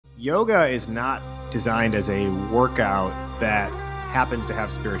yoga is not designed as a workout that happens to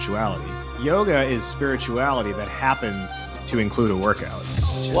have spirituality. Yoga is spirituality that happens to include a workout.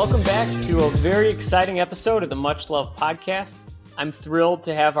 Welcome back to a very exciting episode of the Much Love Podcast. I'm thrilled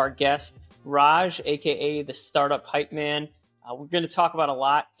to have our guest, Raj, aka the Startup Hypeman. We're going to talk about a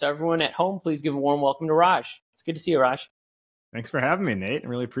lot, so everyone at home, please give a warm welcome to Raj. It's good to see you, Raj. Thanks for having me, Nate. I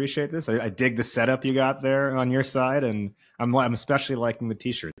really appreciate this. I dig the setup you got there on your side, and I'm especially liking the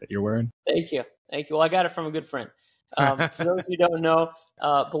t-shirt that you're wearing. Thank you. Well, I got it from a good friend. For those who don't know,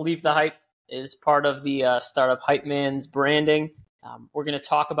 Believe the Hype is part of the Startup Hypeman's branding. We're going to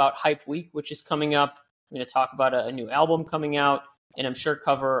talk about Hype Week, which is coming up. We're going to talk about a new album coming out, and I'm sure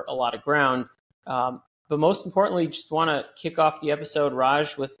cover a lot of ground. But most importantly, just want to kick off the episode,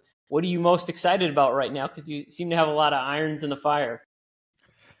 Raj, with what are you most excited about right now? Because you seem to have a lot of irons in the fire.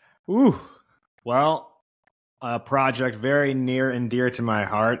 Well, a project very near and dear to my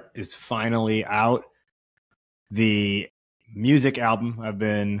heart is finally out. The music album I've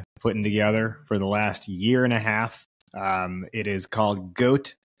been putting together for the last year and a half. It is called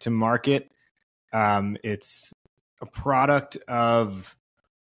Goat to Market. It's a product of,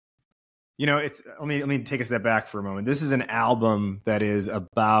 let me take a step back for a moment. This is an album that is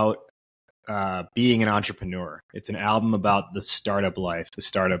about being an entrepreneur. It's an album about the startup life, the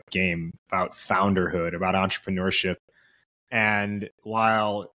startup game, about founderhood, about entrepreneurship. And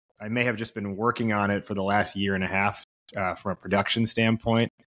while I may have just been working on it for the last year and a half from a production standpoint,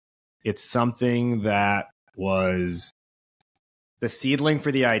 it's something that was the seedling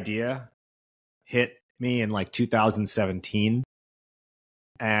for the idea hit me in like 2017.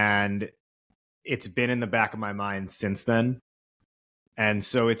 And it's been in the back of my mind since then. And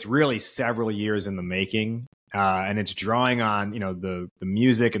so it's really several years in the making. And it's drawing on, the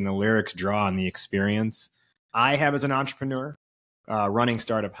music and the lyrics draw on the experience I have as an entrepreneur, running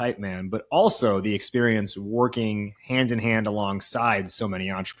Startup Hypeman, but also the experience working hand in hand alongside so many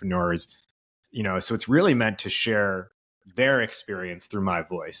entrepreneurs, so it's really meant to share their experience through my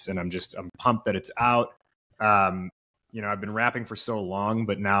voice. And I'm pumped that it's out. I've been rapping for so long,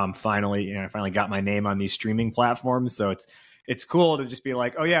 but now I finally got my name on these streaming platforms. So it's cool to just be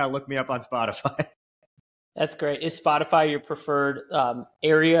like, oh yeah, look me up on Spotify. That's great. Is Spotify your preferred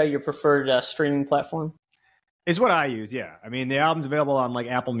area, your preferred streaming platform? Is what I use, yeah. I mean, the album's available on like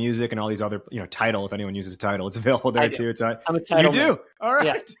Apple Music and all these other, Tidal. If anyone uses Tidal, it's available there too. I'm a Tidal. You do? All right.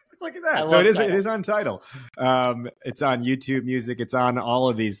 Yeah. Look at that. So it is on Tidal. It's on YouTube Music. It's on all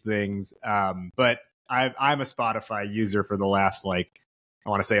of these things. But I'm a Spotify user for the last, I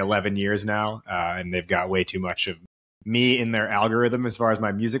want to say 11 years now. And they've got way too much of me in their algorithm as far as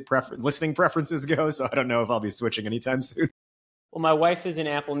my music listening preferences go. So I don't know if I'll be switching anytime soon. Well, my wife is an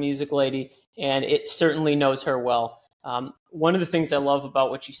Apple Music lady, and it certainly knows her well. One of the things I love about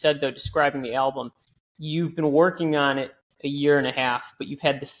what you said, though, describing the album, you've been working on it a year and a half, but you've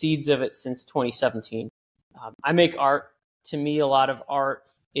had the seeds of it since 2017. I make art. To me, a lot of art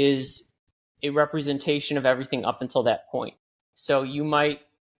is a representation of everything up until that point. So you might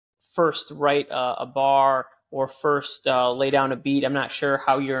first write a bar or first lay down a beat. I'm not sure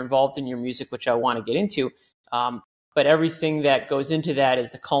how you're involved in your music, which I want to get into. But everything that goes into that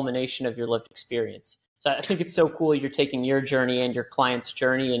is the culmination of your lived experience. So I think it's so cool you're taking your journey and your client's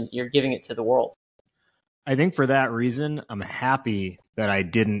journey and you're giving it to the world. I think for that reason, I'm happy that I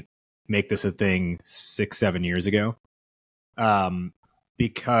didn't make this a thing 6-7 years ago.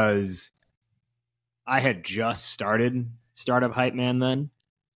 Because I had just started Startup Hypeman then.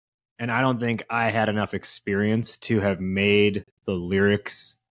 And I don't think I had enough experience to have made the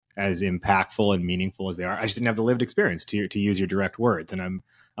lyrics as impactful and meaningful as they are. I just didn't have the lived experience to use your direct words. And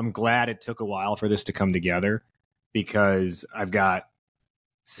I'm glad it took a while for this to come together, because I've got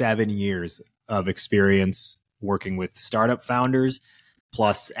 7 years of experience working with startup founders,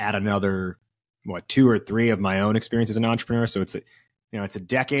 plus add another 2 or 3 of my own experience as an entrepreneur. So it's a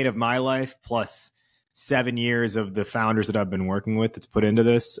decade of my life plus 7 years of the founders that I've been working with that's put into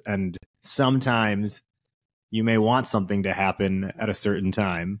this. And sometimes you may want something to happen at a certain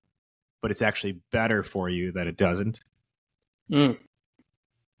time, but it's actually better for you that it doesn't.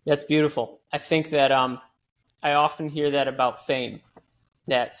 That's beautiful. I think that I often hear that about fame,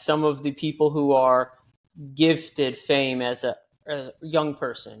 that some of the people who are gifted fame as a young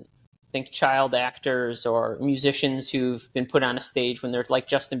person, think child actors or musicians who've been put on a stage when they're like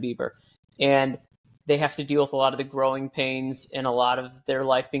Justin Bieber, and they have to deal with a lot of the growing pains and a lot of their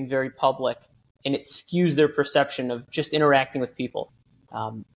life being very public, and it skews their perception of just interacting with people.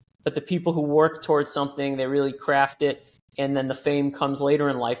 But the people who work towards something, they really craft it, and then the fame comes later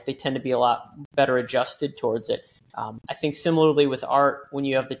in life, they tend to be a lot better adjusted towards it. I think similarly with art, when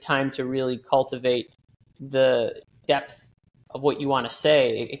you have the time to really cultivate the depth of what you want to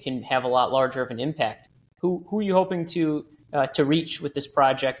say, it can have a lot larger of an impact. Who are you hoping to reach with this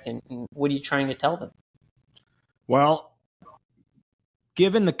project, and what are you trying to tell them? Well,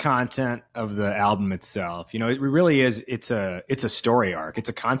 given the content of the album itself, it really is. It's a story arc. It's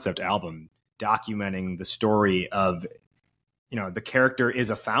a concept album documenting the story of, the character is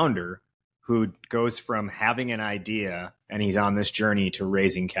a founder who goes from having an idea and he's on this journey to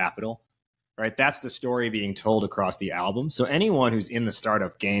raising capital. Right, that's the story being told across the album. So anyone who's in the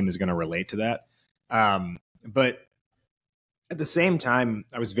startup game is going to relate to that. But at the same time,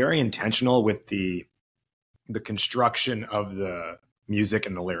 I was very intentional with the construction of the music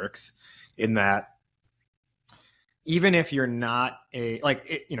and the lyrics, in that even if you're not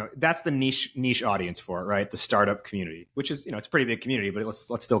that's the niche audience for it, right? The startup community, which is, it's a pretty big community, but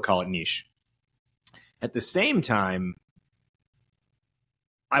let's still call it niche. At the same time,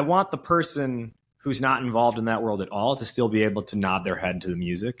 I want the person who's not involved in that world at all to still be able to nod their head to the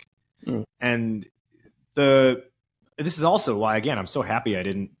music. And this is also why, again, I'm so happy I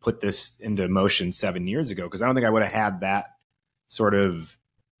didn't put this into motion 7 years ago, because I don't think I would have had that sort of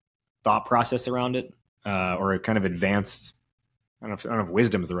thought process around it, or a kind of advanced. I don't know if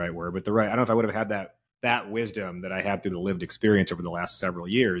wisdom is the right word, but I don't know if I would have had that wisdom that I had through the lived experience over the last several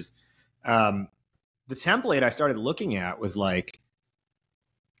years. The template I started looking at was like,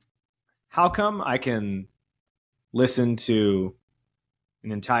 how come I can listen to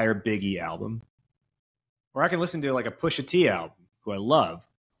an entire Biggie album, or I can listen to like a Pusha T album, who I love,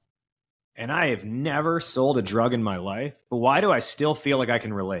 and I have never sold a drug in my life, but why do I still feel like I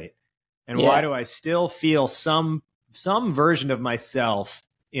can relate? And why do I still feel some version of myself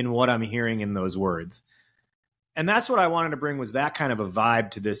in what I'm hearing in those words? And that's what I wanted to bring, was that kind of a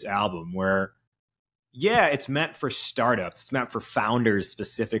vibe to this album, where it's meant for startups. It's meant for founders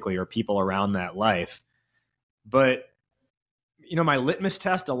specifically, or people around that life. But, my litmus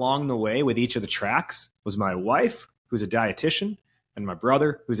test along the way with each of the tracks was my wife, who's a dietitian, and my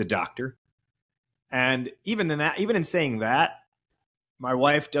brother, who's a doctor. And even in saying that, my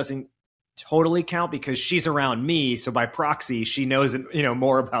wife doesn't totally count, because she's around me. So by proxy, she knows,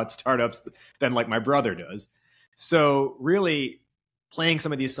 more about startups than like my brother does. So really, playing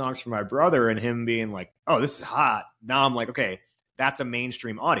some of these songs for my brother and him being like, oh, this is hot. Now I'm like, okay, that's a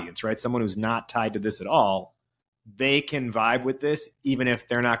mainstream audience, right? Someone who's not tied to this at all, they can vibe with this, even if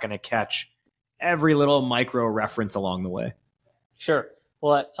they're not going to catch every little micro reference along the way. Sure.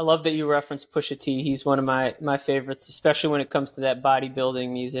 Well, I love that you referenced Pusha T. He's one of my favorites, especially when it comes to that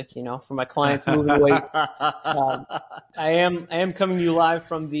bodybuilding music, for my clients moving weight. I am coming to you live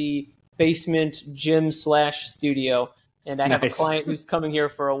from the basement gym/studio. And I have a client who's coming here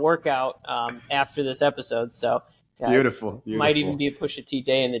for a workout after this episode. So beautiful. Might even be a Pusha T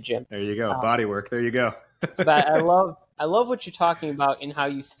day in the gym. There you go. Body work. There you go. But I love what you're talking about, and how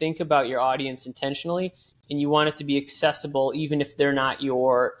you think about your audience intentionally, and you want it to be accessible, even if they're not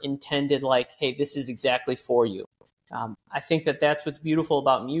your intended, like, hey, this is exactly for you. I think that's what's beautiful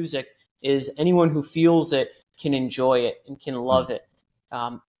about music, is anyone who feels it can enjoy it and can love it.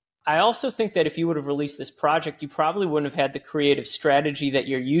 I also think that if you would have released this project, you probably wouldn't have had the creative strategy that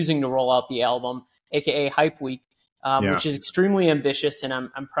you're using to roll out the album, aka Hype Week, which is extremely ambitious, and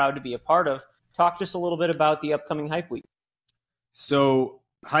I'm proud to be a part of. Talk to us a little bit about the upcoming Hype Week. So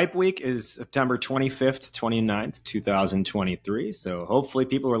Hype Week is September 25th, 29th, 2023. So hopefully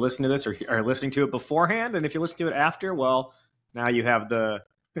people who are listening to this are listening to it beforehand, and if you listen to it after, well, now you have the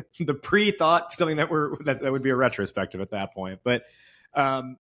pre-thought, something that would be a retrospective at that point. But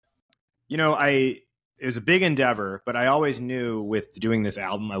it was a big endeavor, but I always knew with doing this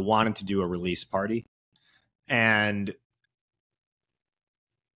album, I wanted to do a release party. And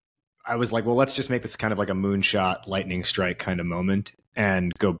I was like, well, let's just make this kind of like a moonshot, lightning strike kind of moment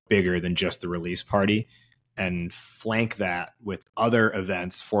and go bigger than just the release party, and flank that with other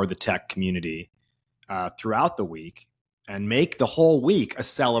events for the tech community throughout the week, and make the whole week a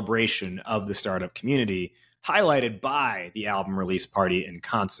celebration of the startup community, highlighted by the album release party and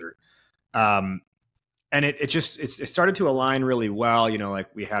concert. And it started to align really well.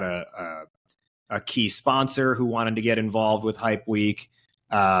 Like we had a key sponsor who wanted to get involved with Hype Week.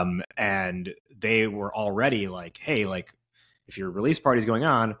 And they were already like, hey, like if your release party is going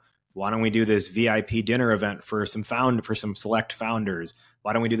on, why don't we do this VIP dinner event for some select founders?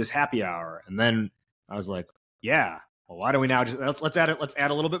 Why don't we do this happy hour? And then I was like, yeah, well, why don't we now let's add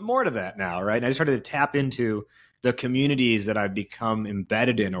a little bit more to that now, right? And I just started to tap into the communities that I've become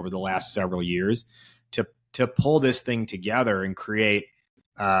embedded in over the last several years to pull this thing together and create,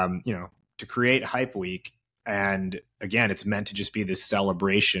 to create Hype Week And again, it's meant to just be this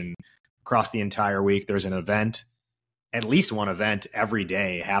celebration across the entire week. There's an event, at least one event every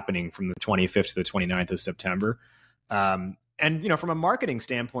day happening from the 25th to the 29th of September. And, from a marketing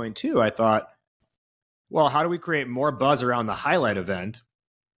standpoint too, I thought, well, how do we create more buzz around the highlight event?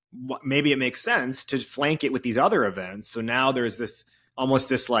 Maybe it makes sense to flank it with these other events. So now there's this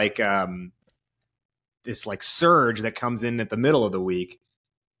surge that comes in at the middle of the week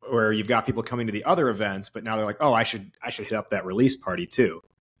where you've got people coming to the other events, but now they're like, oh, I should hit up that release party too.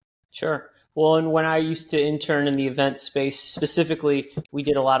 Sure. Well, and when I used to intern in the event space, specifically, we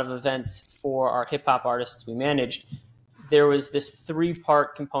did a lot of events for our hip hop artists we managed. There was this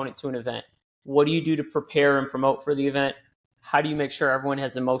 3-part component to an event. What do you do to prepare and promote for the event? How do you make sure everyone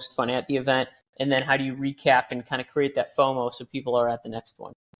has the most fun at the event? And then how do you recap and kind of create that FOMO so people are at the next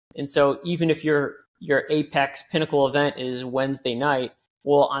one? And so even if your apex pinnacle event is Wednesday night,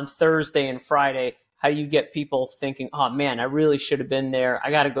 well, on Thursday and Friday, how do you get people thinking, oh man, I really should have been there.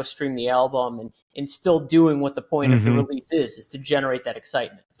 I got to go stream the album, and still doing what the point of the release is to generate that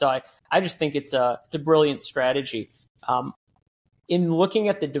excitement. So I just think it's a brilliant strategy. In looking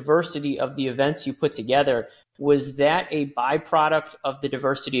at the diversity of the events you put together, was that a byproduct of the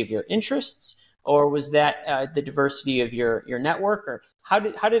diversity of your interests, or was that the diversity of your network, or how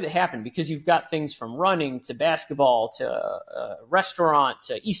did it happen? Because you've got things from running to basketball to restaurant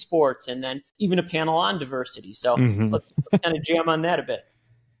to esports, and then even a panel on diversity. So let's kind of jam on that a bit.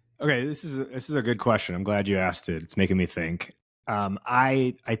 Okay, this is a good question. I'm glad you asked it. It's making me think.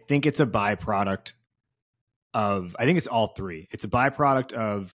 I think it's a byproduct of, I think it's all three. It's a byproduct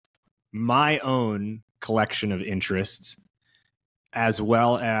of my own collection of interests, as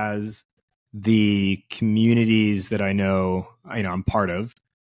well as the communities that I know I'm part of.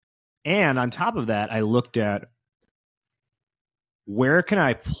 And on top of that, I looked at where can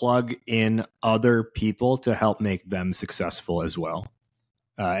I plug in other people to help make them successful as well,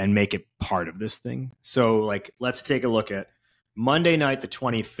 and make it part of this thing. So let's take a look at Monday night, the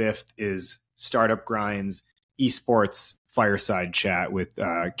 25th is Startup Grind's esports fireside chat with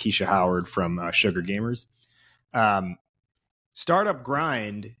Keisha Howard from Sugar Gamers. Startup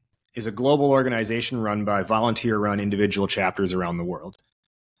Grind is a global organization run by volunteer-run individual chapters around the world.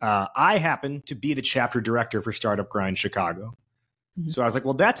 I happen to be the chapter director for Startup Grind Chicago. So I was like,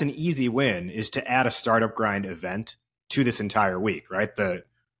 well, that's an easy win, is to add a Startup Grind event to this entire week, right?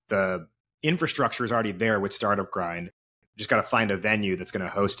 The infrastructure is already there with Startup Grind. Just got to find a venue that's going to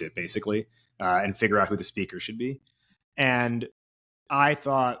host it, basically, and figure out who the speaker should be. And I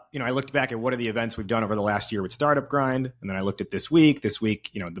thought, I looked back at what are the events we've done over the last year with Startup Grind, and then I looked at this week. This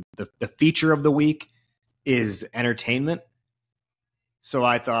week, the feature of the week is entertainment. So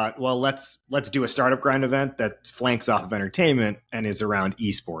I thought, well, let's do a Startup Grind event that flanks off of entertainment and is around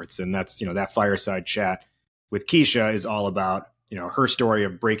esports, and that's that fireside chat with Keisha is all about her story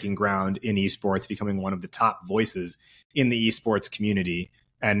of breaking ground in esports, becoming one of the top voices in the esports community,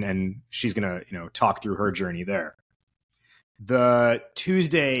 and she's gonna talk through her journey there. The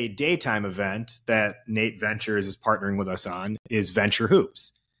Tuesday daytime event that Nate Ventures is partnering with us on is Venture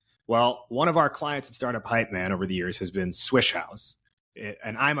Hoops. Well, one of our clients at Startup Hypeman over the years has been Swish House,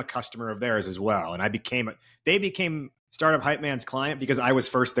 and I'm a customer of theirs as well. And they became Startup Hypeman's client because I was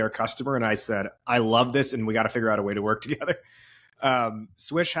first their customer, and I said, I love this, and we got to figure out a way to work together.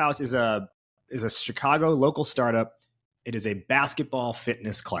 Swish House is a Chicago local startup. It is a basketball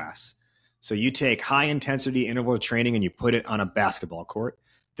fitness class. So you take high intensity interval training and you put it on a basketball court.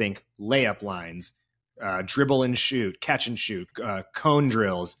 Think layup lines, dribble and shoot, catch and shoot, cone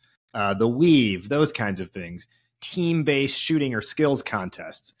drills, the weave, those kinds of things. Team-based shooting or skills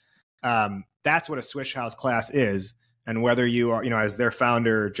contests. That's what a Swish House class is. And whether you are, as their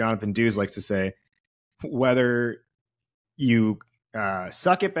founder, Jonathan Dews likes to say, whether you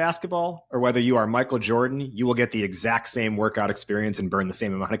suck at basketball or whether you are Michael Jordan, you will get the exact same workout experience and burn the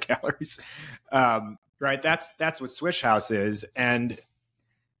same amount of calories. Right? That's what Swish House is. And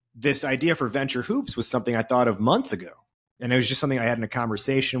this idea for Venture Hoops was something I thought of months ago. And it was just something I had in a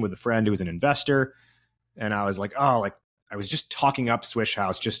conversation with a friend who was an investor. And I was like, I was just talking up Swish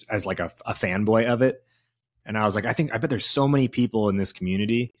House just as a fanboy of it. And I was like, I bet there's so many people in this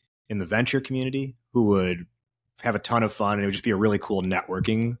community, in the venture community, who would have a ton of fun, and it would just be a really cool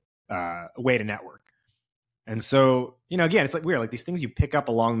networking way to network. And so, again, it's weird, these things you pick up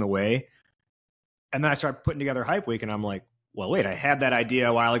along the way. And then I started putting together Hype Week, and I'm like, well, wait, I had that idea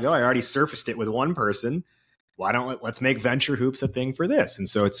a while ago. I already surfaced it with one person. Why don't let's make Venture Hoops a thing for this? And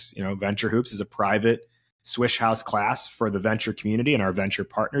so it's, Venture Hoops is a private Swish House class for the venture community and our venture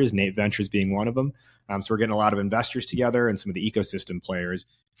partners, Nate Ventures being one of them. So we're getting a lot of investors together and some of the ecosystem players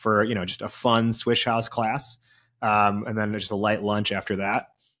for, just a fun Swish House class. And then just a light lunch after that.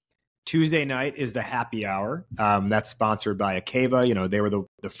 Tuesday night is the happy hour. That's sponsored by Akeva. They were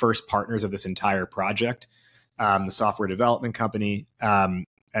the first partners of this entire project, the software development company.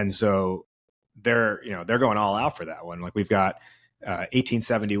 And so they're going all out for that one. Like we've got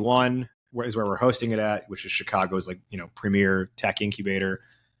 1871 is where we're hosting it at, which is Chicago's premier tech incubator.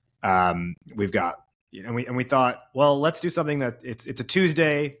 We've got, and we thought, well, let's do something that it's a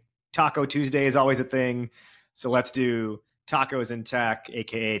Tuesday. Taco Tuesday is always a thing. So let's do Tacos in Tech,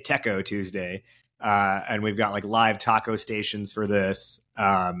 aka Techo Tuesday. And we've got live taco stations for this.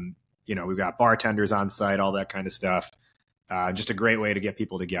 We've got bartenders on site, all that kind of stuff. Just a great way to get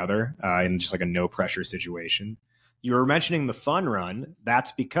people together in just a no pressure situation. You were mentioning the fun run.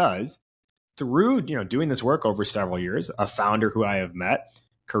 That's because through doing this work over several years, a founder who I have met,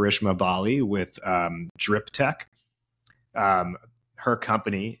 Karishma Bali with Drip Tech, her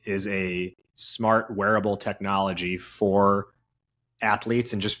company is a smart wearable technology for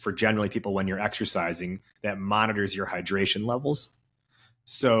athletes and just for generally people when you're exercising that monitors your hydration levels.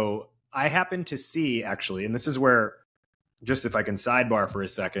 So I happen to see actually, and this is where, just if I can sidebar for a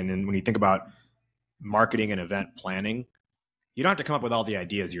second, and when you think about marketing and event planning, you don't have to come up with all the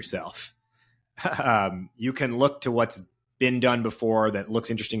ideas yourself. You can look to what's been done before that looks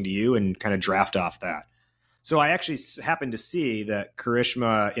interesting to you and kind of draft off that. So I actually happened to see that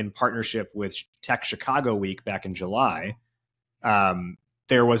Karishma, in partnership with Tech Chicago Week back in July,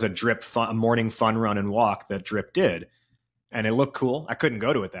 there was a morning fun run and walk that Drip did. And it looked cool. I couldn't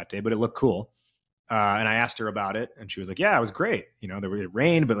go to it that day, but it looked cool. And I asked her about it, and she was like, yeah, it was great. It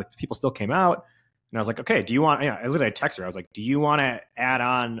rained, but people still came out. And I was like, okay, do you want, I literally texted her. I was like, do you want to add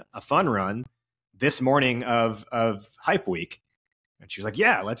on a fun run this morning of Hype Week? And she was like,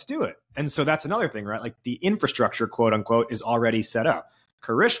 yeah, let's do it. And so that's another thing, right? The infrastructure, quote unquote, is already set up.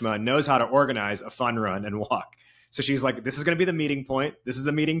 Karishma knows how to organize a fun run and walk. So she's like, this is going to be the meeting point. This is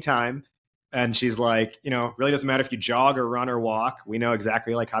the meeting time. And she's like, really doesn't matter if you jog or run or walk. We know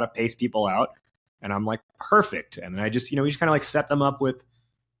exactly how to pace people out. And I'm like, perfect. And then I just, we just kind of set them up with,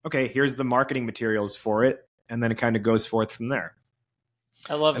 okay, here's the marketing materials for it. And then it kind of goes forth from there.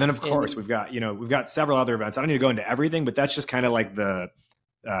 I love it. And then of course we've got several other events. I don't need to go into everything, but that's just kind of the,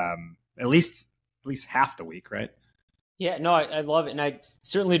 at least half the week, right? Yeah, no, I love it. And I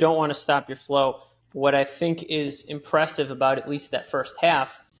certainly don't want to stop your flow. What I think is impressive about at least that first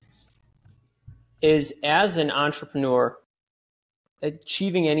half is, as an entrepreneur,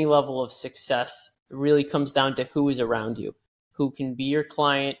 achieving any level of success really comes down to who is around you, who can be your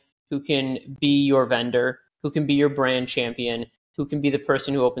client, who can be your vendor, who can be your brand champion, who can be the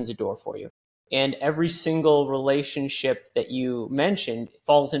person who opens a door for you. And every single relationship that you mentioned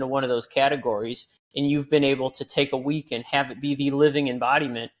falls into one of those categories. And you've been able to take a week and have it be the living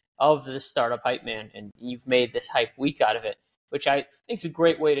embodiment of the startup hype man. And you've made this hype week out of it, which I think is a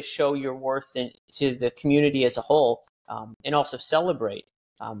great way to show your worth to the community as a whole, and also celebrate.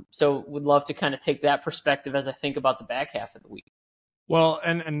 So would love to kind of take that perspective as I think about the back half of the week. Well,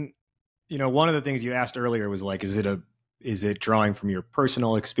 and one of the things you asked earlier was is it drawing from your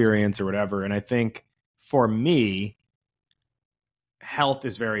personal experience or whatever? And I think for me, health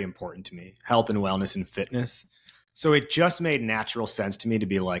is very important to me, health and wellness and fitness. So it just made natural sense to me to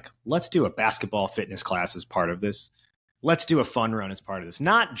be like, let's do a basketball fitness class as part of this. Let's do a fun run as part of this.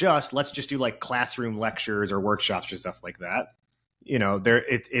 Not just, let's just do classroom lectures or workshops or stuff like that.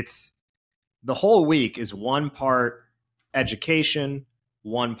 It's the whole week is one part education,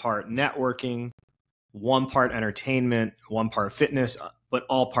 one part networking, one part entertainment, one part fitness, but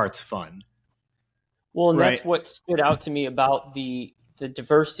all parts fun. Well, and that's what stood out to me about the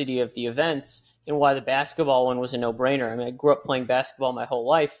diversity of the events and why the basketball one was a no-brainer. I mean, I grew up playing basketball my whole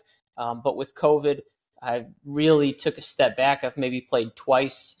life, but with COVID, I really took a step back. I've maybe played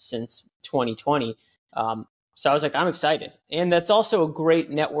twice since 2020. So I was like, I'm excited. And that's also a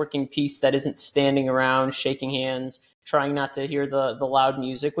great networking piece that isn't standing around, shaking hands, trying not to hear the loud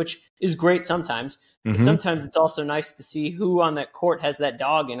music, which is great sometimes. Mm-hmm. But sometimes it's also nice to see who on that court has that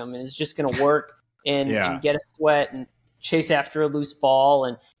dog in them and is just going to work and get a sweat and chase after a loose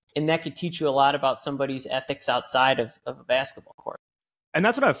ball. And that could teach you a lot about somebody's ethics outside of a basketball court. And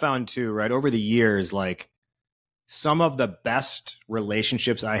that's what I've found too, right? Over the years, some of the best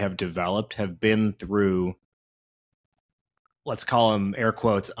relationships I have developed have been through, let's call them air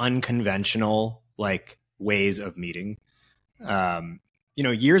quotes, unconventional ways of meeting.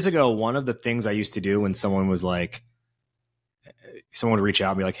 Years ago, one of the things I used to do when someone was someone would reach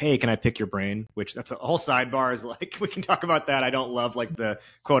out and be like, hey, can I pick your brain? Which that's a whole sidebar is like, we can talk about that. I don't love like the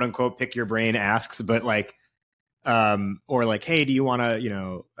quote unquote pick your brain asks, but like, or like, hey, do you want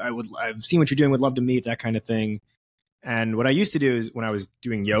to, I've seen what you're doing, would love to meet, that kind of thing. And what I used to do is when I was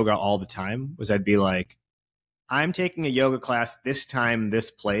doing yoga all the time was I'd be like, I'm taking a yoga class this time,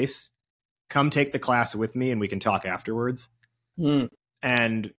 this place. Come take the class with me and we can talk afterwards. Mm.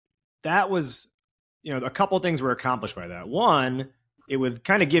 And that was, a couple of things were accomplished by that. One, it would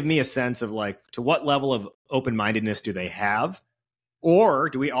kind of give me a sense of like, to what level of open-mindedness do they have? Or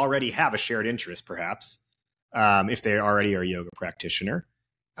do we already have a shared interest, perhaps, if they already are a yoga practitioner?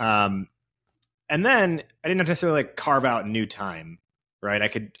 And then I didn't necessarily like carve out new time, right? I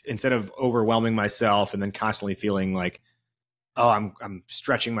could, instead of overwhelming myself and then constantly feeling like, oh, I'm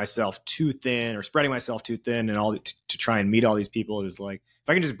stretching myself too thin or spreading myself too thin and all to try and meet all these people. It was like, if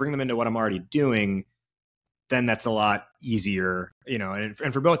I can just bring them into what I'm already doing, then that's a lot easier, and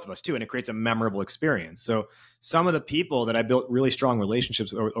for both of us too. And it creates a memorable experience. So some of the people that I built really strong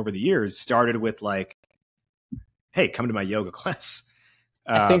relationships over the years started with like, hey, come to my yoga class.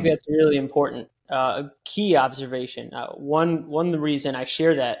 I think that's really important. A key observation. One the reason I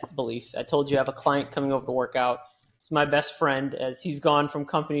share that belief, I told you I have a client coming over to work out. He's my best friend. As he's gone from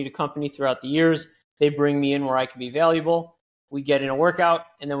company to company throughout the years, they bring me in where I can be valuable. We get in a workout,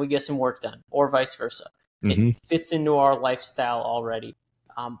 and then we get some work done, or vice versa. Mm-hmm. It fits into our lifestyle already.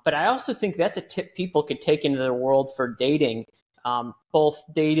 But I also think that's a tip people could take into their world for dating, both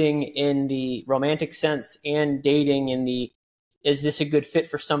dating in the romantic sense and dating in the, is this a good fit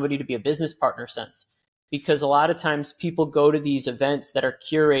for somebody to be a business partner sense? Because a lot of times people go to these events that are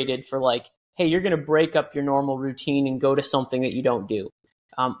curated for like, hey, you're going to break up your normal routine and go to something that you don't do.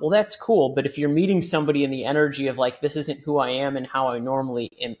 Well, that's cool. But if you're meeting somebody in the energy of like, this isn't who I am and how I normally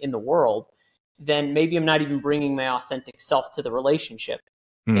am in the world, then maybe I'm not even bringing my authentic self to the relationship.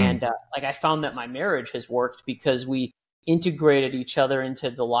 And like I found that my marriage has worked because we integrated each other into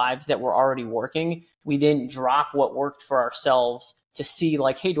the lives that were already working. We didn't drop what worked for ourselves to see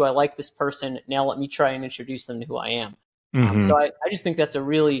like, hey, do I like this person? Now let me try and introduce them to who I am. So I just think that's a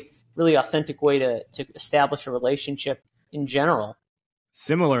really, really authentic way to establish a relationship in general.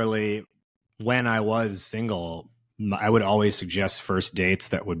 Similarly, when I was single, I would always suggest first dates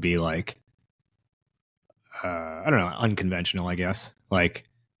that would be like, I don't know, unconventional, I guess. Like,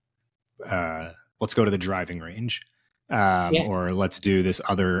 let's go to the driving range, or let's do this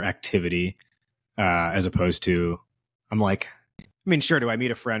other activity, as opposed to, I'm like, I mean, sure, do I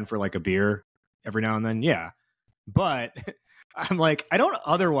meet a friend for like a beer every now and then? Yeah. But I'm like, I don't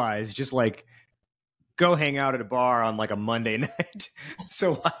otherwise just like go hang out at a bar on like a Monday night.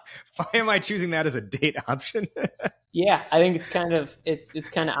 So why am I choosing that as a date option? Yeah, I think it's kind of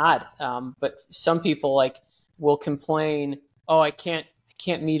odd. But some people like will complain, oh, I can't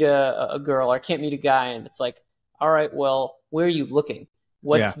meet a girl or I can't meet a guy, and it's like, all right, well, where are you looking?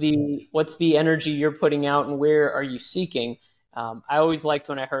 What's the energy you're putting out, and where are you seeking? I always liked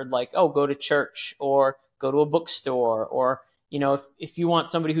when I heard like, oh, go to church or go to a bookstore, or if you want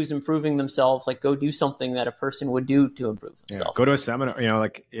somebody who's improving themselves, like go do something that a person would do to improve themselves. Go to a seminar,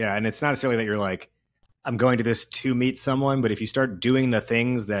 and it's not necessarily that you're like, I'm going to this to meet someone, but if you start doing the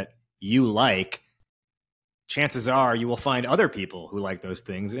things that you like, chances are you will find other people who like those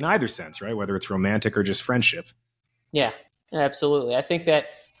things in either sense, right? Whether it's romantic or just friendship. Yeah, absolutely. I think that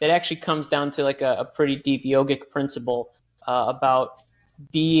actually comes down to like a pretty deep yogic principle about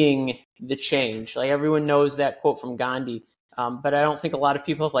being the change. Like everyone knows that quote from Gandhi, but I don't think a lot of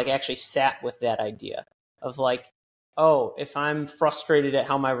people have like actually sat with that idea of like, oh, if I'm frustrated at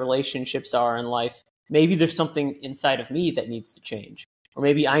how my relationships are in life, maybe there's something inside of me that needs to change, or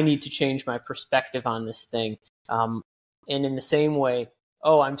maybe I need to change my perspective on this thing. And in the same way,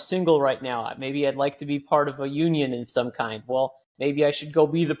 oh, I'm single right now. Maybe I'd like to be part of a union of some kind. Well, maybe I should go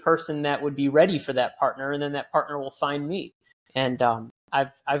be the person that would be ready for that partner, and then that partner will find me. And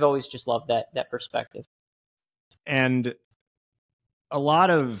I've always just loved that perspective. And a lot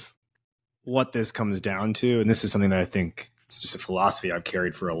of what this comes down to, and this is something that I think it's just a philosophy I've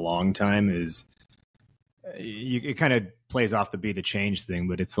carried for a long time, is it kind of plays off the be the change thing,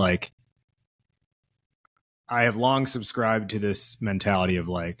 but it's like, I have long subscribed to this mentality of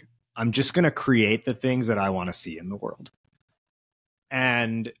like, I'm just going to create the things that I want to see in the world.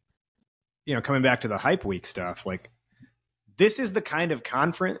 And, coming back to the Hype Week stuff, like this is the kind of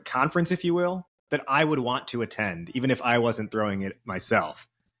conference, if you will, that I would want to attend, even if I wasn't throwing it myself.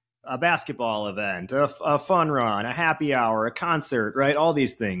 A basketball event, a fun run, a happy hour, a concert, right? All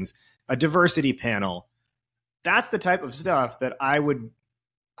these things, a diversity panel. That's the type of stuff that I would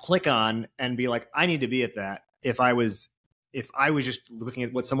click on and be like, I need to be at that if I was if I was just looking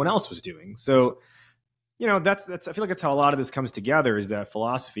at what someone else was doing. So, that's I feel like that's how a lot of this comes together, is that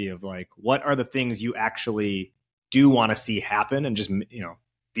philosophy of like, what are the things you actually do want to see happen, and just,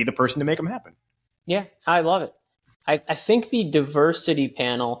 be the person to make them happen. Yeah, I love it. I think the diversity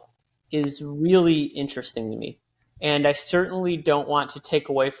panel is really interesting to me. And I certainly don't want to take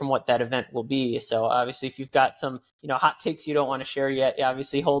away from what that event will be. So obviously, if you've got some, hot takes you don't want to share yet,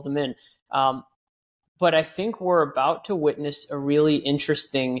 obviously hold them in. But I think we're about to witness a really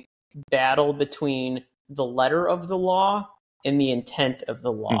interesting battle between the letter of the law and the intent of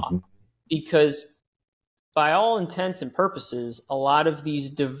the law. Mm-hmm. Because by all intents and purposes, a lot of these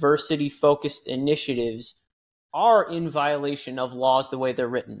diversity-focused initiatives are in violation of laws the way they're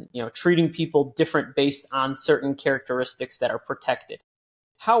written, treating people different based on certain characteristics that are protected.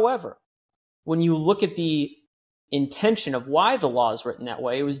 However, when you look at the intention of why the law is written that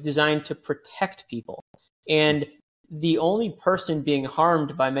way, it was designed to protect people. And the only person being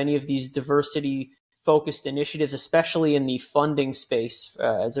harmed by many of these diversity-focused initiatives, especially in the funding space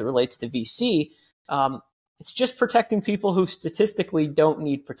as it relates to VC, it's just protecting people who statistically don't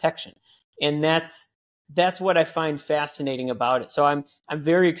need protection. And that's what I find fascinating about it. So I'm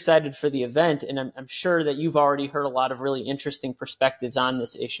very excited for the event, and I'm sure that you've already heard a lot of really interesting perspectives on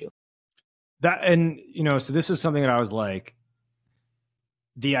this issue. So this is something that I was like,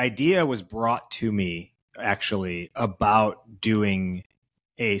 the idea was brought to me actually about doing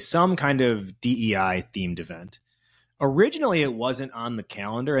some kind of DEI themed event. Originally, it wasn't on the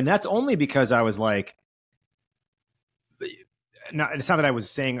calendar, and that's only because I was like, it's not that I was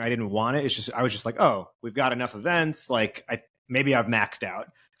saying I didn't want it. It's just, I was just like, oh, we've got enough events. Like maybe I've maxed out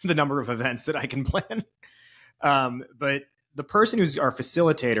the number of events that I can plan. But the person who's our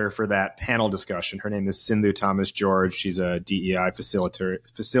facilitator for that panel discussion, her name is Sindhu Thomas George. She's a DEI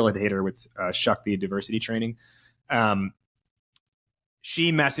facilitator with Shakti Diversity Training.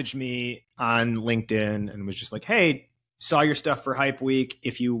 She messaged me on LinkedIn and was just like, hey, saw your stuff for Hype Week.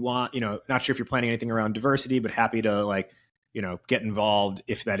 If you want, not sure if you're planning anything around diversity, but happy to get involved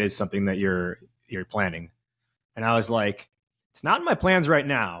if that is something that you're planning. And I was like, it's not in my plans right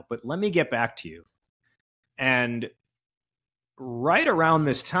now, but let me get back to you. And right around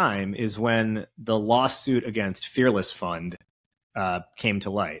this time is when the lawsuit against Fearless Fund came to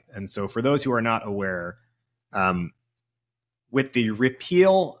light. And so for those who are not aware, with the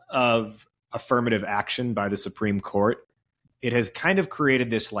repeal of affirmative action by the Supreme Court, it has kind of created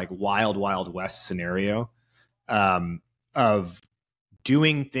this like wild, wild west scenario of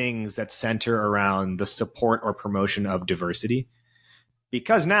doing things that center around the support or promotion of diversity.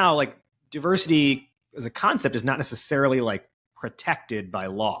 Because now, like, diversity as a concept is not necessarily like protected by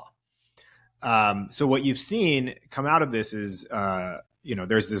law. So what you've seen come out of this is,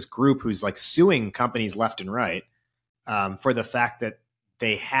 there's this group who's like suing companies left and right for the fact that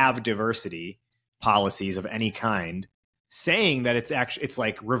they have diversity policies of any kind, saying that it's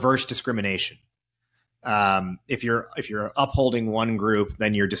like reverse discrimination. If you're upholding one group,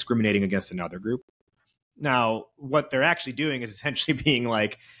 then you're discriminating against another group. Now, what they're actually doing is essentially being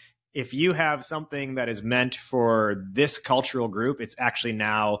like, if you have something that is meant for this cultural group, it's actually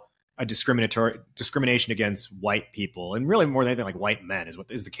now a discrimination against white people, and really more than anything like white men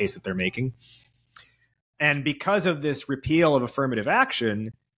is the case that they're making. And because of this repeal of affirmative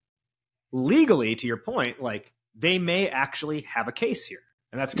action, legally, to your point, like they may actually have a case here.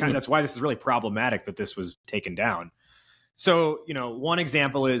 And that's why this is really problematic that this was taken down. So, one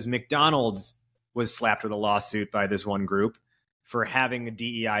example is McDonald's was slapped with a lawsuit by this one group for having a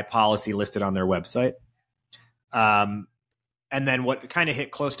DEI policy listed on their website. And then what kind of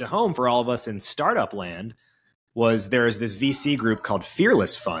hit close to home for all of us in startup land was there's this VC group called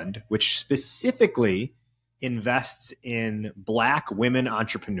Fearless Fund, which specifically invests in Black women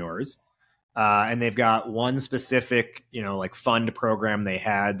entrepreneurs. And they've got one specific, fund program they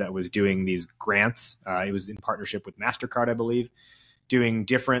had that was doing these grants. It was in partnership with MasterCard, I believe, doing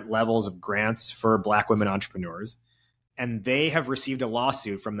different levels of grants for Black women entrepreneurs. And they have received a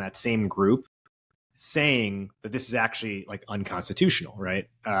lawsuit from that same group saying that this is actually like unconstitutional, right?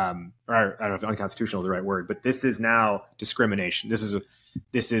 Or I don't know if unconstitutional is the right word, but this is now discrimination. This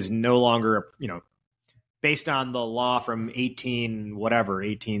is no longer, based on the law from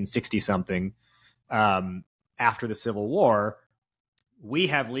 1860 something, after the Civil War, we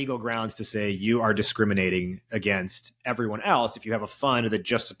have legal grounds to say you are discriminating against everyone else if you have a fund that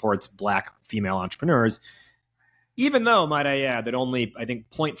just supports Black female entrepreneurs, even though, might I add, that only, I think,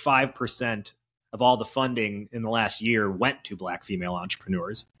 0.5% of all the funding in the last year went to Black female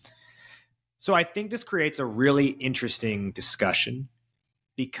entrepreneurs. So I think this creates a really interesting discussion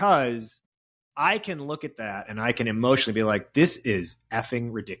because I can look at that and I can emotionally be like, this is effing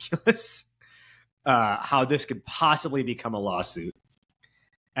ridiculous. How this could possibly become a lawsuit.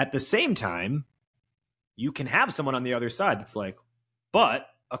 At the same time, you can have someone on the other side that's like, but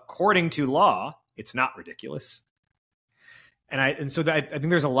according to law, it's not ridiculous. And so I think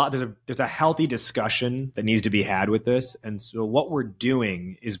there's a healthy discussion that needs to be had with this. And so what we're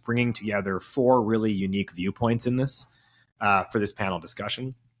doing is bringing together 4 really unique viewpoints in this for this panel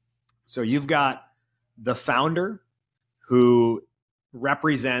discussion. So you've got the founder who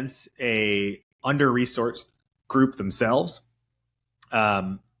represents a under-resourced group themselves,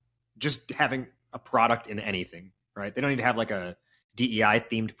 just having a product in anything, right? They don't need to have like a DEI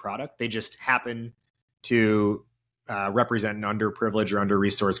themed product. They just happen to represent an underprivileged or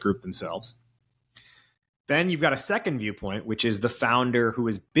under-resourced group themselves. Then you've got a second viewpoint, which is the founder who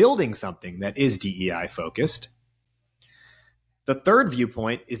is building something that is DEI focused. The third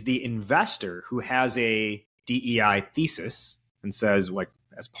viewpoint is the investor who has a DEI thesis and says, like,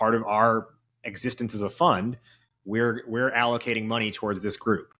 as part of our existence as a fund, we're allocating money towards this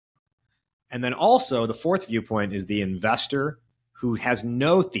group. And then also the fourth viewpoint is the investor who has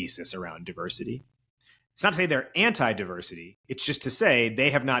no thesis around diversity. It's not to say they're anti-diversity. It's just to say they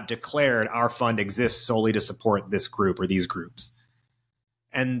have not declared our fund exists solely to support this group or these groups.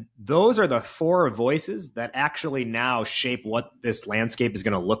 And those are the 4 voices that actually now shape what this landscape is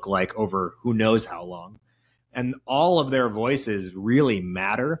going to look like over who knows how long. And all of their voices really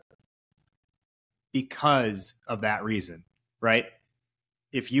matter because of that reason, right?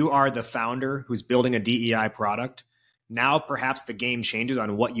 If you are the founder who's building a DEI product, now perhaps the game changes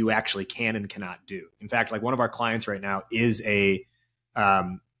on what you actually can and cannot do. In fact, like one of our clients right now is a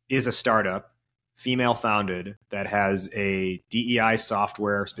startup, female founded, that has a DEI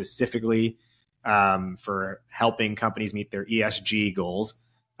software specifically for helping companies meet their ESG goals,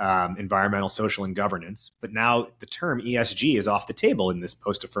 environmental, social, and governance. But now the term ESG is off the table in this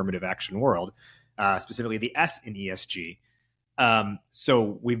post-affirmative action world, specifically the S in ESG.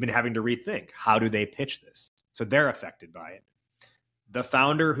 So we've been having to rethink, how do they pitch this? So they're affected by it. The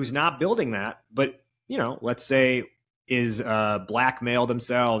founder who's not building that, but, you know, let's say is a Black male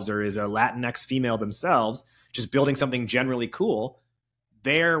themselves or is a Latinx female themselves, just building something generally cool,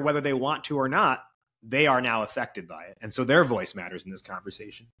 they're, whether they want to or not, they are now affected by it. And so their voice matters in this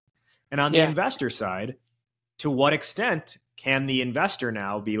conversation. And on the investor side, to what extent can the investor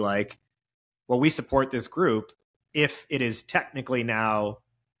now be like, well, we support this group if it is technically now,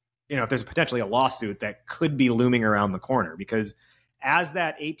 you know, if there's potentially a lawsuit that could be looming around the corner? Because as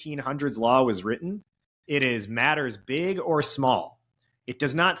that 1800s law was written, it is matters big or small. It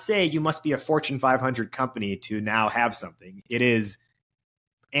does not say you must be a Fortune 500 company to now have something. It is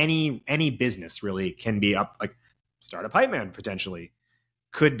any business really can be up, like startup Hypeman potentially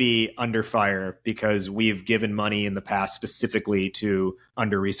could be under fire because we've given money in the past specifically to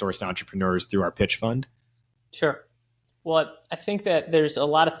under-resourced entrepreneurs through our pitch fund. Sure. Well, I think that there's a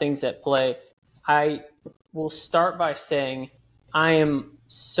lot of things at play. I will start by saying I am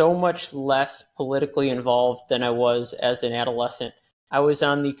so much less politically involved than I was as an adolescent. I was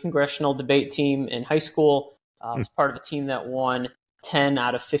on the congressional debate team in high school. I was part of a team that won 10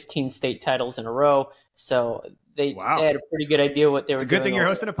 out of 15 state titles in a row. So they had a pretty good idea what they were doing. It's a good thing you're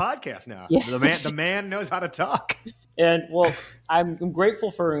hosting a podcast now. Yeah. The man knows how to talk. And well, I'm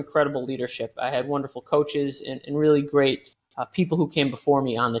grateful for incredible leadership. I had wonderful coaches and really great people who came before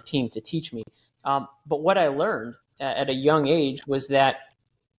me on the team to teach me. But what I learned at a young age was that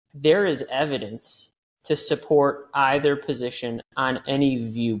there is evidence to support either position on any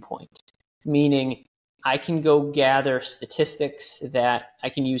viewpoint, meaning I can go gather statistics that I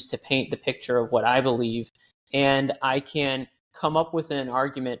can use to paint the picture of what I believe, and I can come up with an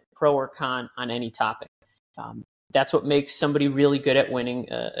argument pro or con on any topic. That's what makes somebody really good at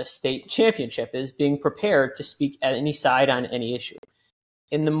winning a state championship, is being prepared to speak at any side on any issue.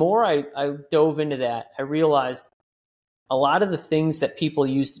 And the more I dove into that, I realized a lot of the things that people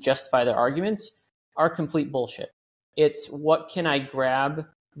use to justify their arguments are complete bullshit. It's what can I grab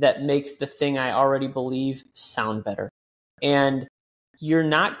that makes the thing I already believe sound better. And you're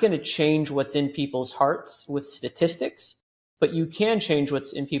not going to change what's in people's hearts with statistics, but you can change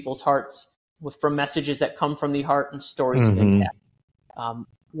what's in people's hearts from messages that come from the heart and stories of impact.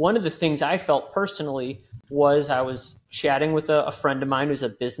 One of the things I felt personally was I was chatting with a friend of mine who's a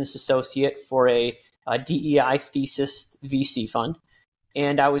business associate for a DEI thesis VC fund.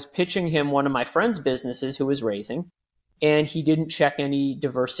 And I was pitching him one of my friend's businesses who was raising, and he didn't check any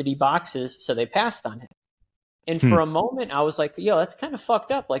diversity boxes, so they passed on him. And for a moment, I was like, yo, that's kind of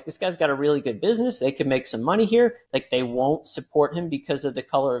fucked up. Like, this guy's got a really good business. They could make some money here. Like, they won't support him because of the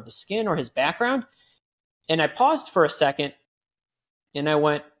color of his skin or his background. And I paused for a second and I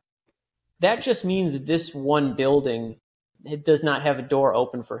went, that just means this one building, it does not have a door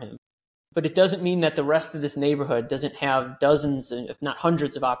open for him. But it doesn't mean that the rest of this neighborhood doesn't have dozens, if not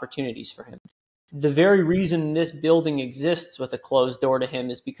hundreds, of opportunities for him. The very reason this building exists with a closed door to him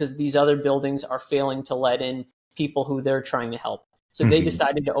is because these other buildings are failing to let in people who they're trying to help. So they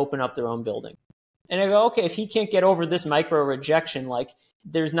decided to open up their own building. And I go, okay, if he can't get over this micro rejection, like,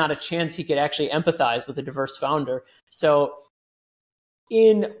 there's not a chance he could actually empathize with a diverse founder. So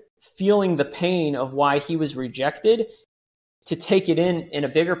in feeling the pain of why he was rejected, to take it in a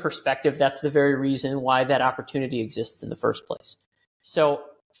bigger perspective, that's the very reason why that opportunity exists in the first place. So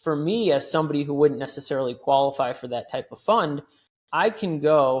for me, as somebody who wouldn't necessarily qualify for that type of fund, I can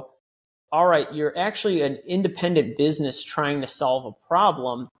go, all right, you're actually an independent business trying to solve a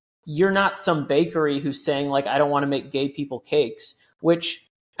problem. You're not some bakery who's saying, like, I don't want to make gay people cakes, which,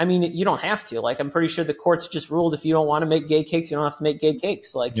 I mean, you don't have to. Like, I'm pretty sure the courts just ruled if you don't want to make gay cakes, you don't have to make gay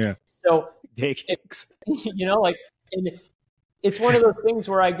cakes. Like, yeah. So gay cakes, like, and it's one of those things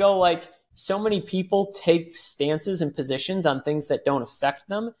where I go, like, so many people take stances and positions on things that don't affect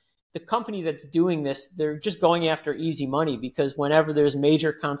them. The company that's doing this, they're just going after easy money, because whenever there's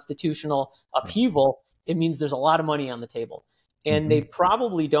major constitutional upheaval, it means there's a lot of money on the table. And they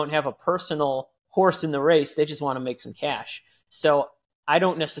probably don't have a personal horse in the race. They just want to make some cash. So I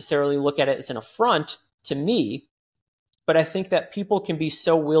don't necessarily look at it as an affront to me, but I think that people can be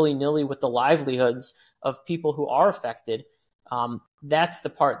so willy-nilly with the livelihoods of people who are affected. That's the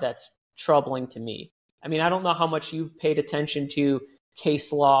part that's troubling to me. I mean, I don't know how much you've paid attention to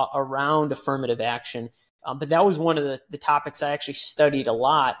case law around affirmative action, but that was one of the topics I actually studied a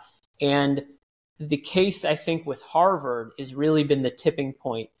lot. And the case, I think, with Harvard has really been the tipping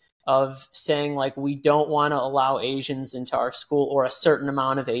point of saying, like, we don't want to allow Asians into our school, or a certain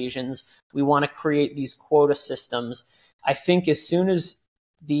amount of Asians. We want to create these quota systems. I think as soon as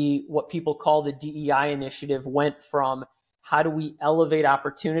what people call the DEI initiative went from how do we elevate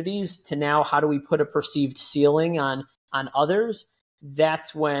opportunities to now how do we put a perceived ceiling on others,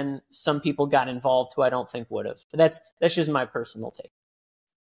 that's when some people got involved who I don't think would have. But that's just my personal take.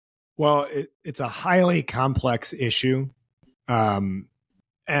 Well, it's a highly complex issue. And,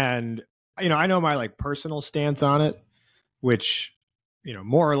 I know my personal stance on it, which,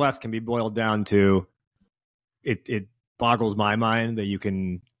 more or less can be boiled down to it boggles my mind that you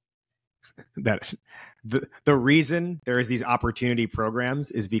can, that the reason there is these opportunity programs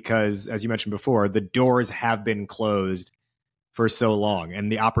is because, as you mentioned before, the doors have been closed for so long,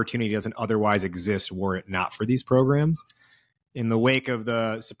 and the opportunity doesn't otherwise exist were it not for these programs. In the wake of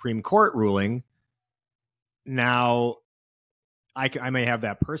the Supreme Court ruling, now I may have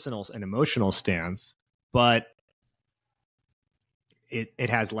that personal and emotional stance, but it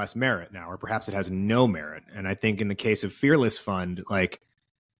has less merit now, or perhaps it has no merit. And I think in the case of Fearless Fund,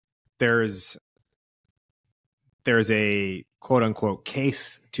 there's a quote unquote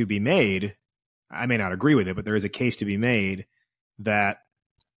case to be made. I may not agree with it, but there is a case to be made that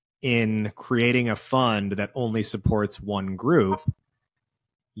in creating a fund that only supports one group,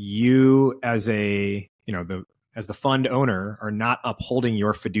 you as the fund owner are not upholding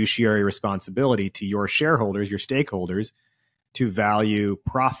your fiduciary responsibility to your shareholders, your stakeholders, to value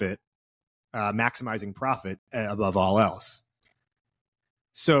profit, maximizing profit above all else.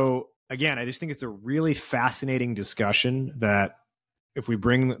 So again, I just think it's a really fascinating discussion that if we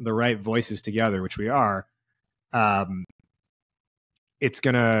bring the right voices together, which we are, it's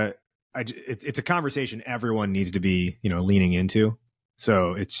a conversation everyone needs to be, leaning into.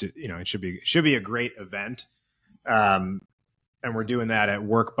 So it should be a great event. And we're doing that at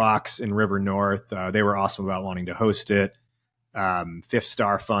Workbox in River North. They were awesome about wanting to host it. Fifth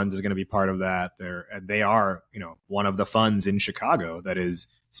Star Funds is going to be part of that. They are, one of the funds in Chicago that is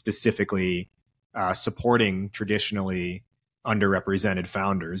specifically supporting traditionally underrepresented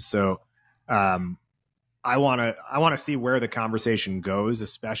founders. So I want to see where the conversation goes,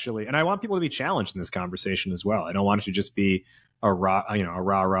 especially, and I want people to be challenged in this conversation as well. I don't want it to just be a rah.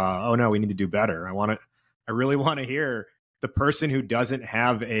 Oh no, we need to do better. I really want to hear the person who doesn't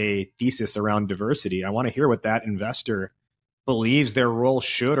have a thesis around diversity. I want to hear what that investor believes their role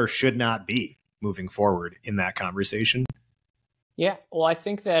should or should not be moving forward in that conversation. Yeah, well, I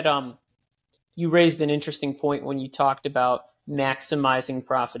think that you raised an interesting point when you talked about maximizing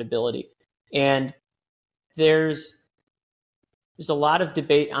profitability. And there's a lot of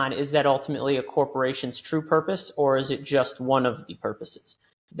debate on, is that ultimately a corporation's true purpose, or is it just one of the purposes?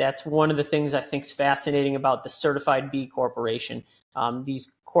 That's one of the things I think is fascinating about the Certified B Corporation.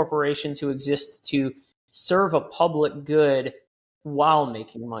 These corporations who exist to serve a public good while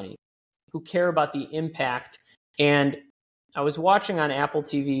making money, who care about the impact. And I was watching on Apple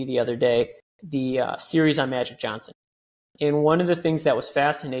TV the other day the series on Magic Johnson. And one of the things that was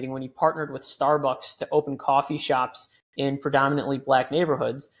fascinating when he partnered with Starbucks to open coffee shops in predominantly black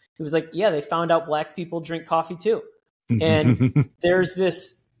neighborhoods, he was like, yeah, they found out black people drink coffee too. And there's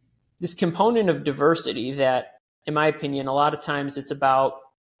this component of diversity that, in my opinion, a lot of times it's about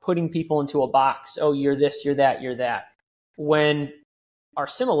putting people into a box. Oh, you're this, you're that, you're that. When our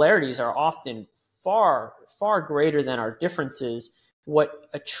similarities are often far, far greater than our differences. What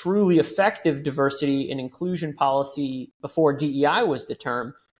a truly effective diversity and inclusion policy before DEI was the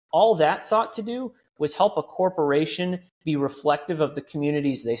term, all that sought to do was help a corporation be reflective of the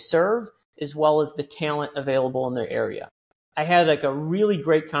communities they serve, as well as the talent available in their area. I had like a really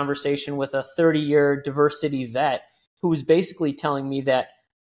great conversation with a 30-year diversity vet who was basically telling me that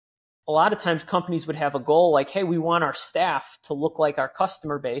a lot of times companies would have a goal like, hey, we want our staff to look like our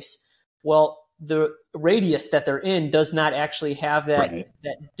customer base. Well, the radius that they're in does not actually have that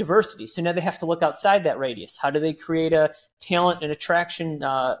diversity. So now they have to look outside that radius. How do they create a talent and attraction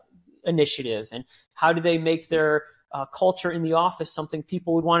initiative? And how do they make their culture in the office something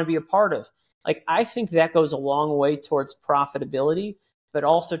people would want to be a part of? Like, I think that goes a long way towards profitability, but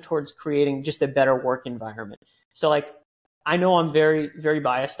also towards creating just a better work environment. So like, I know I'm very, very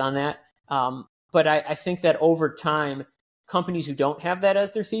biased on that. But I think that over time, companies who don't have that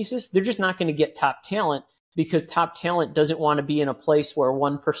as their thesis, they're just not going to get top talent, because top talent doesn't want to be in a place where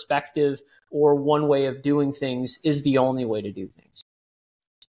one perspective or one way of doing things is the only way to do things.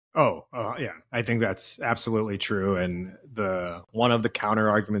 Yeah, I think that's absolutely true. And one of the counter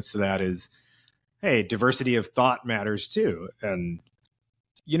arguments to that is, hey, diversity of thought matters too. And,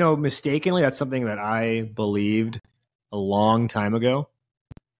 mistakenly, that's something that I believed a long time ago.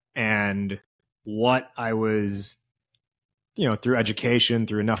 And what I was, through education,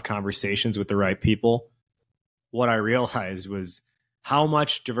 through enough conversations with the right people, what I realized was how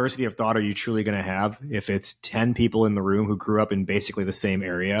much diversity of thought are you truly going to have if it's 10 people in the room who grew up in basically the same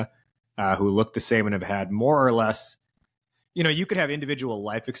area, who look the same and have had more or less, you could have individual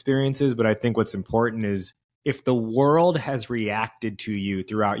life experiences, but I think what's important is if the world has reacted to you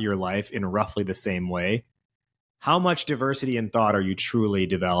throughout your life in roughly the same way, how much diversity in thought are you truly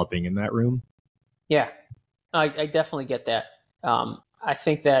developing in that room? Yeah, I definitely get that. I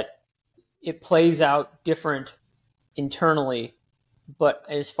think that it plays out different internally, but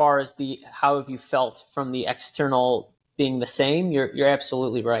as far as how have you felt from the external being the same, you're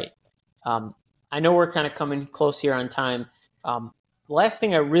absolutely right. I know we're kind of coming close here on time. The last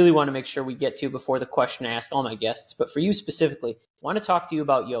thing I really want to make sure we get to before the question I ask all my guests, but for you specifically, I want to talk to you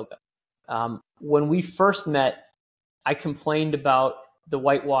about yoga. When we first met, I complained about the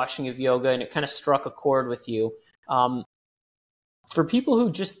whitewashing of yoga, and it kind of struck a chord with you. For people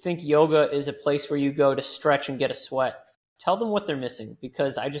who just think yoga is a place where you go to stretch and get a sweat, tell them what they're missing,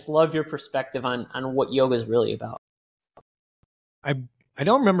 because I just love your perspective on what yoga is really about. I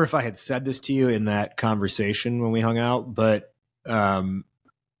don't remember if I had said this to you in that conversation when we hung out, but I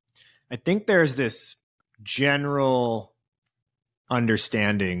think there's this general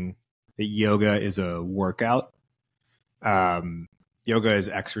understanding that yoga is a workout. Yoga is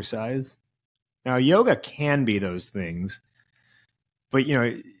exercise. Now, yoga can be those things, but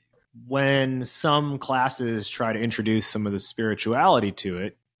when some classes try to introduce some of the spirituality to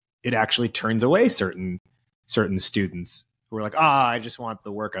it, it actually turns away certain students who are like, I just want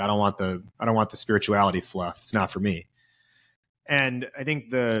the workout. I don't want the spirituality fluff. It's not for me. And I think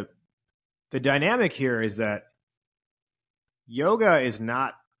the dynamic here is that yoga is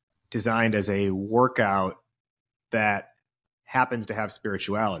not designed as a workout that happens to have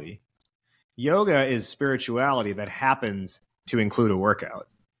spirituality. Yoga is spirituality that happens to include a workout.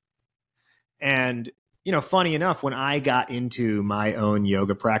 And, funny enough, when I got into my own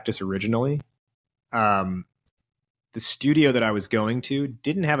yoga practice originally, the studio that I was going to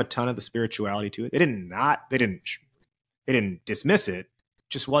didn't have a ton of the spirituality to it. They didn't dismiss it.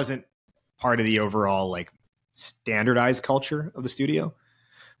 Just wasn't part of the overall like standardized culture of the studio,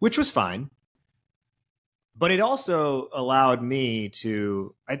 which was fine. But it also allowed me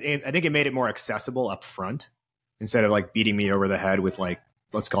to, I think it made it more accessible up front instead of like beating me over the head with like,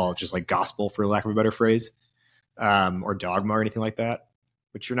 let's call it just like gospel for lack of a better phrase, or dogma or anything like that,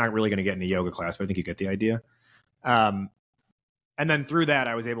 which you're not really going to get in a yoga class, but I think you get the idea. And then through that,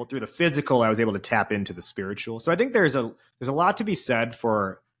 through the physical, I was able to tap into the spiritual. So I think there's a lot to be said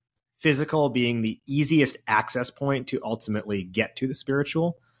for physical being the easiest access point to ultimately get to the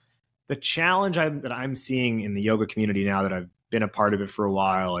spiritual. The challenge that I'm seeing in the yoga community now that I've been a part of it for a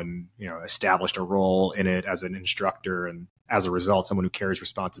while and, established a role in it as an instructor and as a result, someone who carries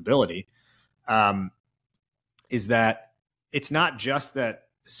responsibility, is that it's not just that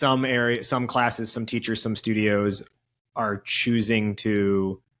some classes, some teachers, some studios are choosing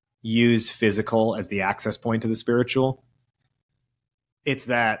to use physical as the access point to the spiritual. It's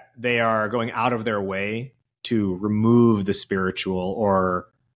that they are going out of their way to remove the spiritual, or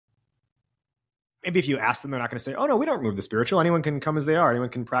maybe if you ask them, they're not going to say, oh no, we don't remove the spiritual. Anyone can come as they are. Anyone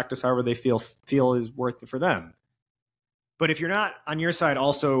can practice however they feel is worth it for them. But if you're not on your side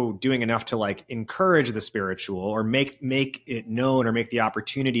also doing enough to like encourage the spiritual or make it known or make the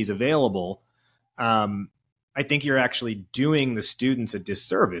opportunities available, I think you're actually doing the students a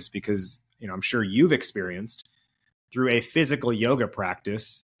disservice, because, I'm sure you've experienced through a physical yoga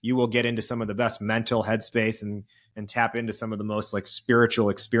practice, you will get into some of the best mental headspace and tap into some of the most like spiritual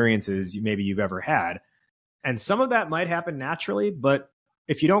experiences maybe you've ever had. And some of that might happen naturally, but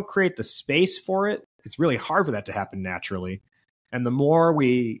if you don't create the space for it, it's really hard for that to happen naturally. And the more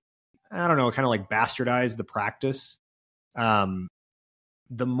we, kind of like bastardize the practice,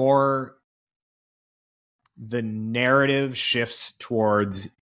 the more the narrative shifts towards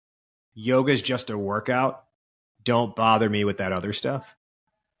yoga is just a workout. Don't bother me with that other stuff.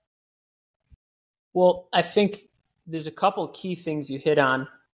 Well, I think there's a couple key things you hit on.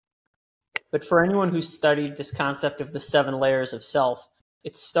 But for anyone who's studied this concept of the 7 layers of self,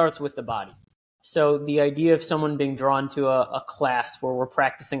 it starts with the body. So the idea of someone being drawn to a class where we're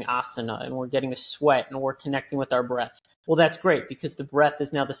practicing asana and we're getting a sweat and we're connecting with our breath. Well, that's great, because the breath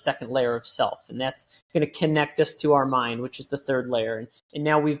is now the 2nd layer of self, and that's going to connect us to our mind, which is the 3rd layer. And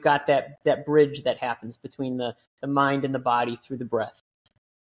now we've got that bridge that happens between the mind and the body through the breath.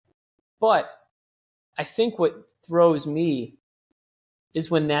 But I think what throws me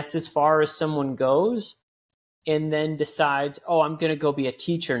is when that's as far as someone goes and then decides, oh, I'm going to go be a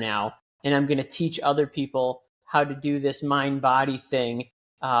teacher now, and I'm going to teach other people how to do this mind-body thing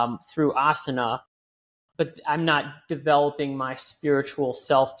through asana, but I'm not developing my spiritual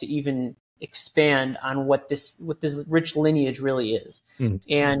self to even expand on what this rich lineage really is.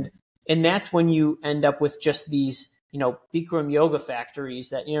 And that's when you end up with just these, Bikram yoga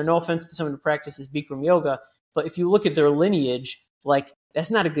factories that, no offense to someone who practices Bikram yoga, but if you look at their lineage, like, that's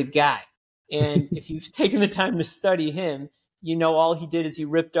not a good guy. And if you've taken the time to study him, all he did is he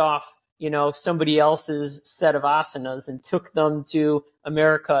ripped off, somebody else's set of asanas and took them to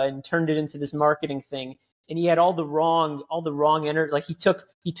America and turned it into this marketing thing. And he had all the wrong energy. Like he took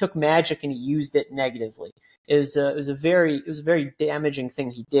magic and he used it negatively. It was a very damaging thing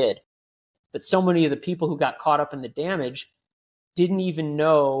he did. But so many of the people who got caught up in the damage didn't even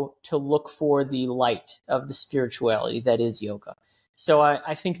know to look for the light of the spirituality that is yoga. So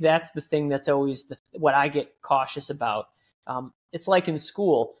I think that's the thing that's always what I get cautious about. It's like in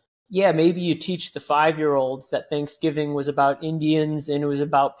school. Yeah, maybe you teach the 5-year-olds that Thanksgiving was about Indians and it was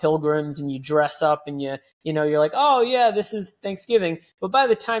about pilgrims, and you dress up and you're like, oh yeah, this is Thanksgiving. But by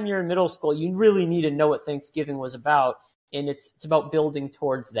the time you're in middle school, you really need to know what Thanksgiving was about, and it's about building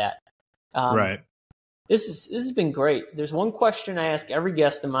towards that. Right. This has been great. There's one question I ask every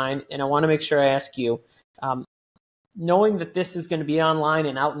guest of mine, and I want to make sure I ask you. Knowing that this is going to be online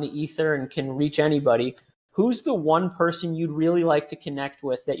and out in the ether and can reach anybody, who's the one person you'd really like to connect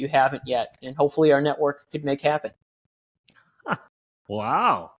with that you haven't yet? And hopefully our network could make happen. Huh.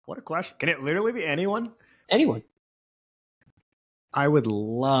 Wow. What a question. Can it literally be anyone? Anyone. I would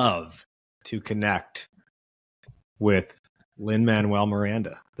love to connect with Lin-Manuel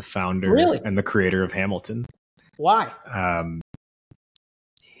Miranda, the founder and the creator of Hamilton. Why?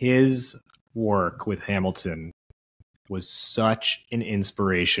 His work with Hamilton was such an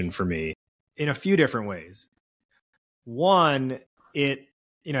inspiration for me in a few different ways. One, actually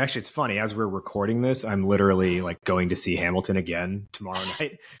it's funny, as we're recording this, I'm literally like going to see Hamilton again tomorrow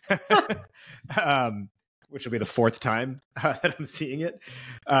night, which will be the 4th time that I'm seeing it.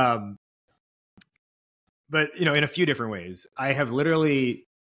 But, in a few different ways, I have literally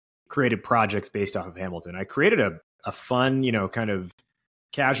created projects based off of Hamilton. I created a fun, kind of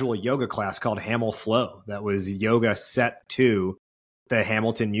casual yoga class called Hamil Flow that was yoga set to the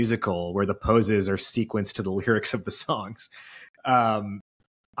Hamilton musical, where the poses are sequenced to the lyrics of the songs. Several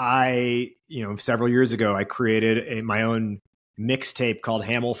years ago, I created my own mixtape called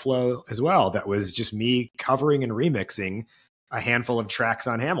Hamil Flow as well. That was just me covering and remixing a handful of tracks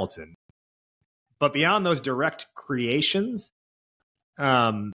on Hamilton. But beyond those direct creations,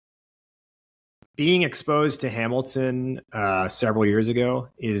 being exposed to Hamilton several years ago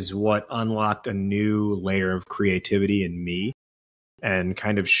is what unlocked a new layer of creativity in me and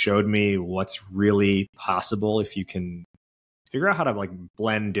kind of showed me what's really possible if you can figure out how to like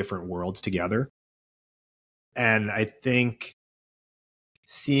blend different worlds together. And I think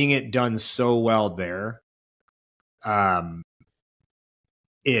seeing it done so well there,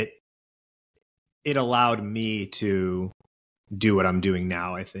 it allowed me to do what I'm doing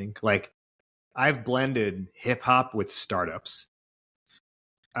now. I think like I've blended hip hop with startups.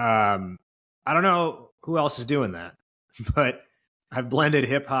 I don't know who else is doing that, but I've blended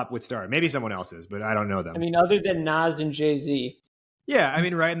hip hop with startup. Maybe someone else is, but I don't know them. I mean, other than Nas and Jay-Z. Yeah, I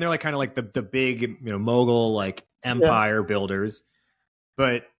mean, right, and they're like kind of like the big, mogul like empire builders.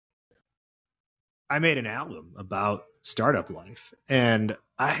 But I made an album about startup life, and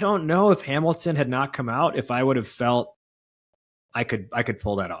I don't know if Hamilton had not come out if I would have felt I could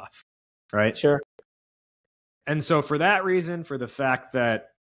pull that off, right? Sure. And so for that reason, for the fact that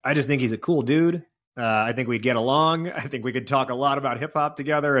I just think he's a cool dude, I think we'd get along. I think we could talk a lot about hip hop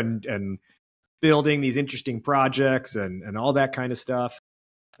together and building these interesting projects and all that kind of stuff.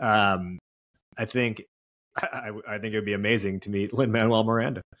 I think it would be amazing to meet Lin-Manuel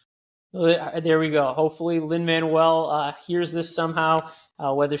Miranda. There we go. Hopefully Lin-Manuel hears this somehow,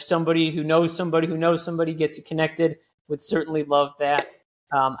 whether somebody who knows somebody gets it connected. Would certainly love that.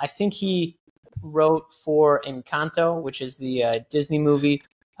 I think he wrote for Encanto, which is the Disney movie.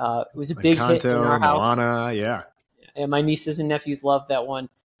 It was a big hit in our house. Moana, yeah. And my nieces and nephews love that one.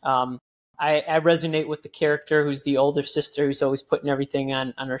 I resonate with the character who's the older sister who's always putting everything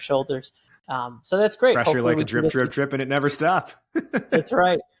on her shoulders. So that's great. Pressure hopefully like a drip, and it never stops. That's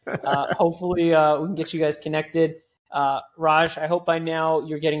right. Hopefully we can get you guys connected. Raj, I hope by now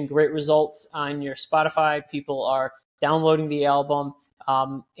you're getting great results on your Spotify. People are downloading the album.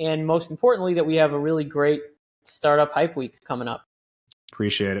 And most importantly, that we have a really great Startup Hype Week coming up.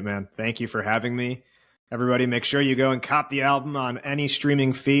 Appreciate it, man. Thank you for having me. Everybody, make sure you go and cop the album on any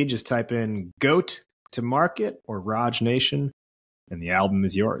streaming feed. Just type in GOAT to market or RajNation, and the album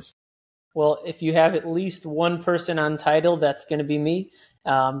is yours. Well, if you have at least one person on Tidal, that's going to be me,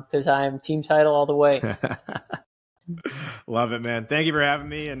 because I'm Team Tidal all the way. Love it, man. Thank you for having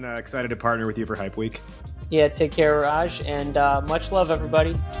me, and excited to partner with you for Hype Week. Yeah, take care, Raj, and much love,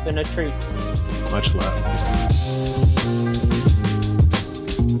 everybody. It's been a treat. Much love.